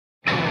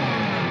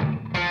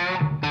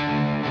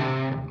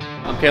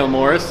Caleb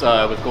Morris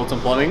with Goldson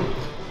Plumbing.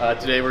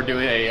 Today we're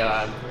doing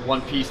a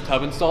one-piece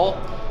tub install.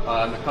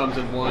 It comes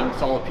in one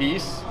solid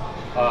piece.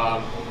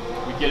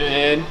 We get it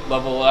in,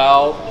 level it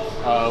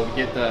out, we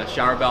get the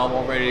shower valve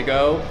all ready to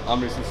go.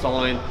 I'm just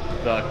installing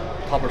the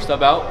copper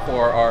stub out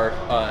for our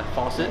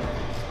faucet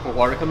for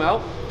water to come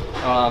out.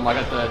 I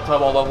got the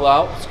tub all leveled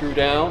out, screwed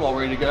down, all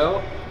ready to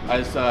go. I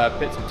just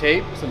put some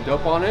tape, some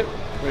dope on it,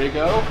 ready to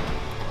go.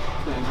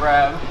 Then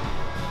grab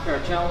our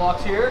channel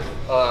locks here,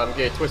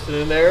 get it twisted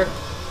in there.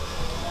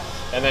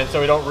 And then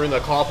so we don't ruin the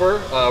copper,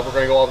 we're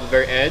going to go off the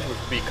very edge, which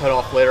will be cut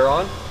off later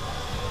on.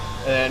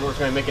 And then we're just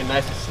going to make it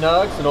nice and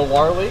snug so no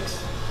water leaks.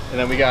 And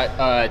then we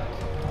got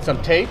some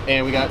tape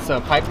and we got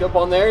some pipe dope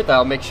on there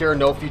that'll make sure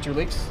no future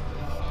leaks.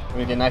 We're going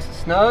to get nice and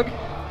snug.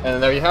 And then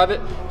there you have it.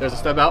 There's a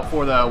stub out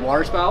for the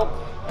water spout.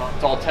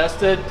 It's all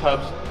tested,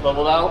 tub's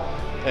leveled out,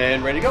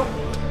 and ready to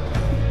go.